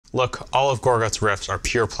Look, all of Gorguts' riffs are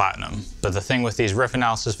pure platinum, but the thing with these riff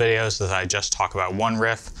analysis videos is that I just talk about one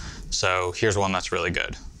riff, so here's one that's really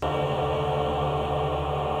good.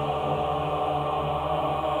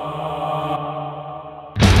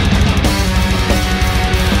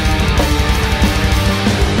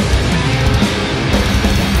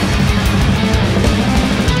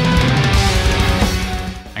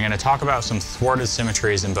 I'm going to talk about some thwarted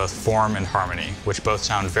symmetries in both form and harmony, which both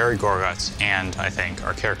sound very Gorguts and, I think,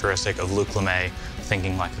 are characteristic of Luc Lemay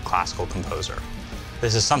thinking like a classical composer.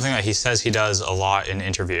 This is something that he says he does a lot in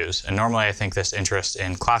interviews, and normally I think this interest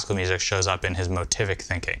in classical music shows up in his motivic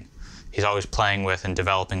thinking. He's always playing with and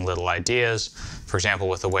developing little ideas, for example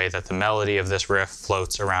with the way that the melody of this riff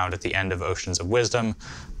floats around at the end of Oceans of Wisdom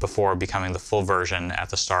before becoming the full version at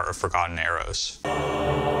the start of Forgotten Arrows.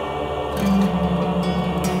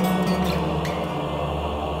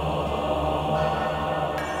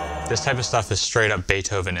 This type of stuff is straight up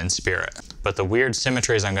Beethoven in spirit, but the weird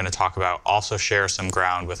symmetries I'm going to talk about also share some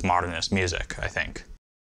ground with modernist music, I think.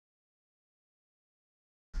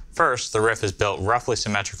 First, the riff is built roughly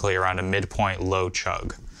symmetrically around a midpoint low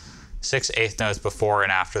chug. 6/8 notes before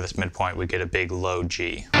and after this midpoint we get a big low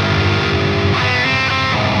G.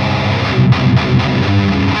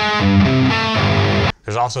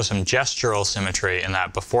 There's also some gestural symmetry in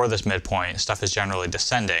that before this midpoint, stuff is generally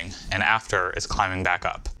descending, and after, it's climbing back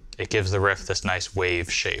up. It gives the riff this nice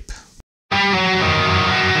wave shape.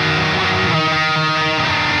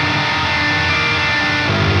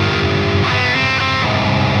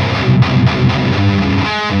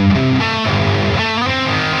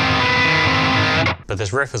 But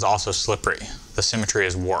this riff is also slippery. The symmetry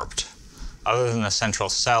is warped. Other than the central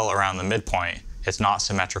cell around the midpoint, it's not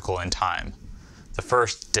symmetrical in time. The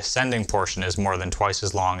first descending portion is more than twice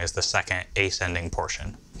as long as the second ascending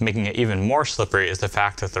portion. Making it even more slippery is the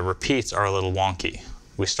fact that the repeats are a little wonky.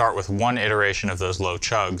 We start with one iteration of those low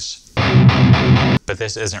chugs, but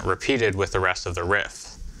this isn't repeated with the rest of the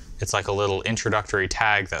riff. It's like a little introductory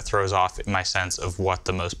tag that throws off my sense of what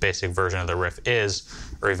the most basic version of the riff is,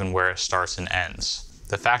 or even where it starts and ends.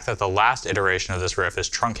 The fact that the last iteration of this riff is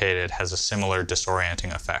truncated has a similar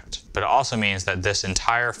disorienting effect. But it also means that this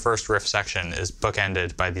entire first riff section is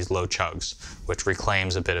bookended by these low chugs, which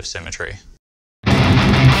reclaims a bit of symmetry.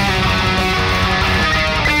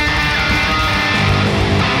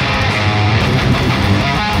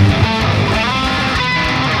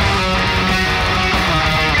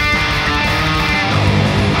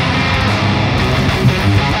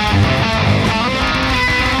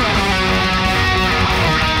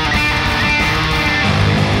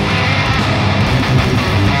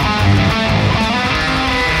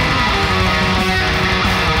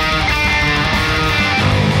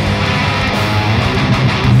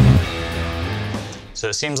 So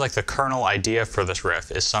it seems like the kernel idea for this riff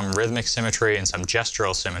is some rhythmic symmetry and some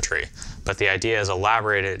gestural symmetry, but the idea is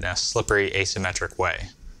elaborated in a slippery, asymmetric way.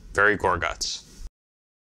 Very Gorguts.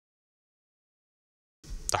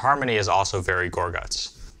 The harmony is also very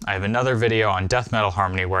Gorguts. I have another video on death metal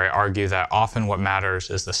harmony where I argue that often what matters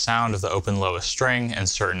is the sound of the open lowest string and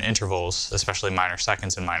certain intervals, especially minor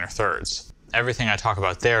seconds and minor thirds. Everything I talk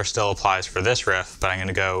about there still applies for this riff, but I'm going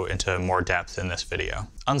to go into more depth in this video.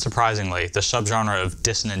 Unsurprisingly, the subgenre of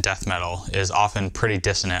dissonant death metal is often pretty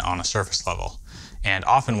dissonant on a surface level, and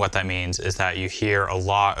often what that means is that you hear a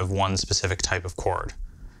lot of one specific type of chord.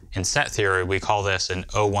 In set theory, we call this an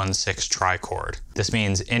 016 trichord. This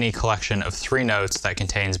means any collection of 3 notes that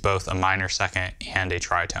contains both a minor second and a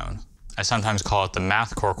tritone. I sometimes call it the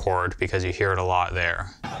mathcore chord because you hear it a lot there.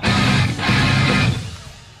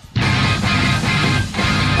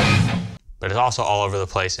 But it's also all over the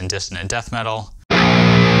place in dissonant death metal, and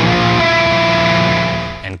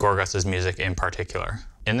Gorguts' music in particular.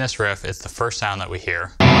 In this riff, it's the first sound that we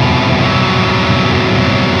hear.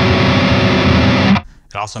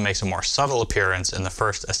 It also makes a more subtle appearance in the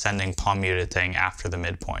first ascending palm muted thing after the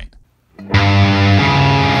midpoint. But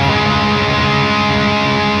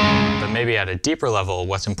maybe at a deeper level,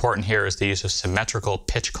 what's important here is the use of symmetrical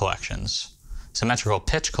pitch collections. Symmetrical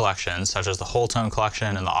pitch collections, such as the whole tone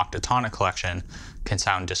collection and the octatonic collection, can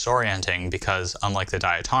sound disorienting because, unlike the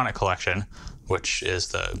diatonic collection, which is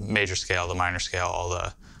the major scale, the minor scale, all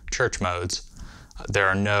the church modes, there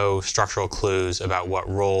are no structural clues about what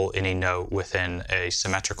role any note within a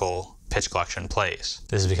symmetrical pitch collection plays.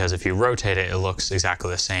 This is because if you rotate it, it looks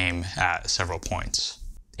exactly the same at several points.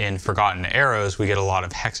 In Forgotten Arrows, we get a lot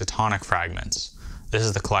of hexatonic fragments. This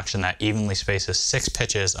is the collection that evenly spaces 6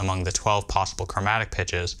 pitches among the 12 possible chromatic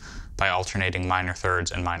pitches by alternating minor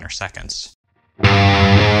thirds and minor seconds.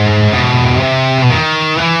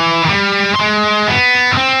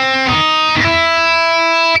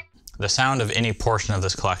 The sound of any portion of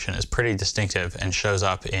this collection is pretty distinctive and shows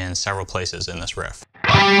up in several places in this riff.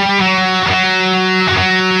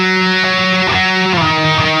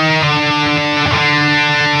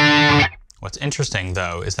 What's interesting,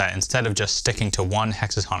 though, is that instead of just sticking to one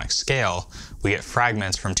hexatonic scale, we get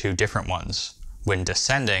fragments from two different ones. When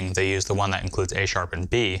descending, they use the one that includes A sharp and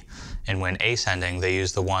B, and when ascending, they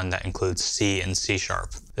use the one that includes C and C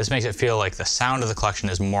sharp. This makes it feel like the sound of the collection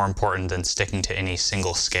is more important than sticking to any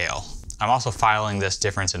single scale. I'm also filing this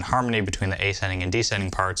difference in harmony between the ascending and descending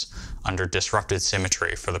parts under disrupted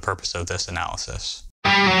symmetry for the purpose of this analysis.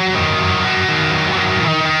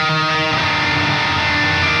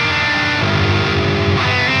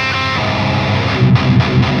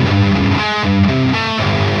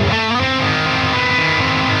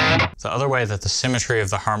 The other way that the symmetry of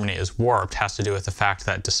the harmony is warped has to do with the fact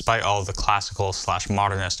that despite all of the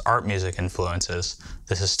classical/modernist art music influences,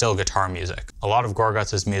 this is still guitar music. A lot of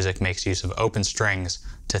Gorguts' music makes use of open strings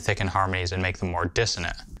to thicken harmonies and make them more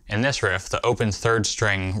dissonant. In this riff, the open third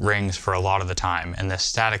string rings for a lot of the time, and this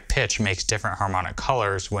static pitch makes different harmonic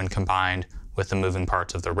colors when combined with the moving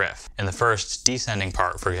parts of the riff. In the first descending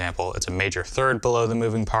part, for example, it's a major third below the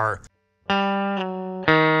moving part,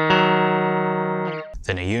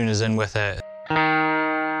 then a unison with it,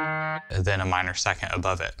 then a minor second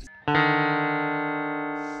above it.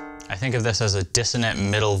 I think of this as a dissonant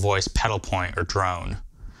middle voice pedal point or drone.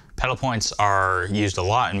 Pedal points are used a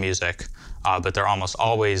lot in music, but they're almost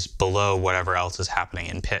always below whatever else is happening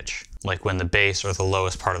in pitch, like when the bass or the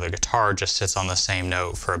lowest part of the guitar just sits on the same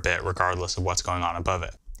note for a bit regardless of what's going on above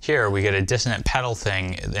it. Here we get a dissonant pedal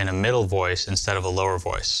thing in a middle voice instead of a lower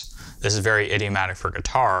voice. This is very idiomatic for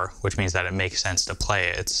guitar, which means that it makes sense to play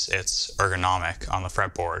it. It's ergonomic on the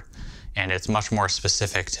fretboard, and it's much more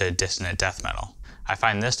specific to dissonant death metal. I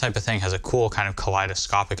find this type of thing has a cool kind of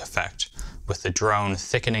kaleidoscopic effect, with the drone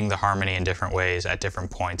thickening the harmony in different ways at different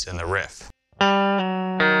points in the riff.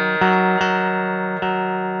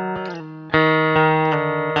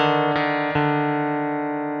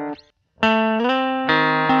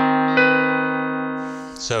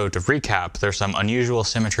 So to recap, there's some unusual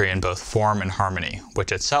symmetry in both form and harmony,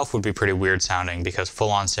 which itself would be pretty weird sounding because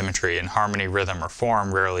full-on symmetry in harmony, rhythm, or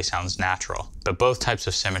form rarely sounds natural. But both types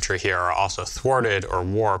of symmetry here are also thwarted or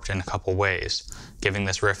warped in a couple ways, giving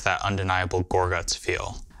this riff that undeniable Gorguts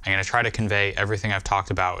feel. I'm going to try to convey everything I've talked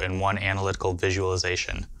about in one analytical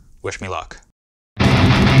visualization. Wish me luck.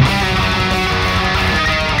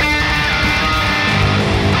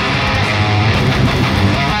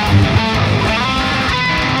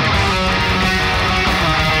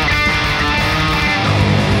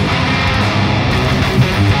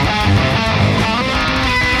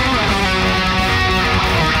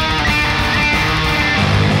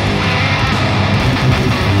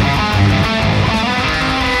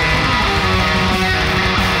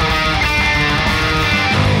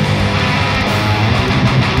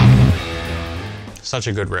 Such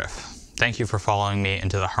a good riff. Thank you for following me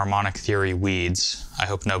into the harmonic theory weeds. I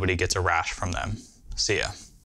hope nobody gets a rash from them. See ya.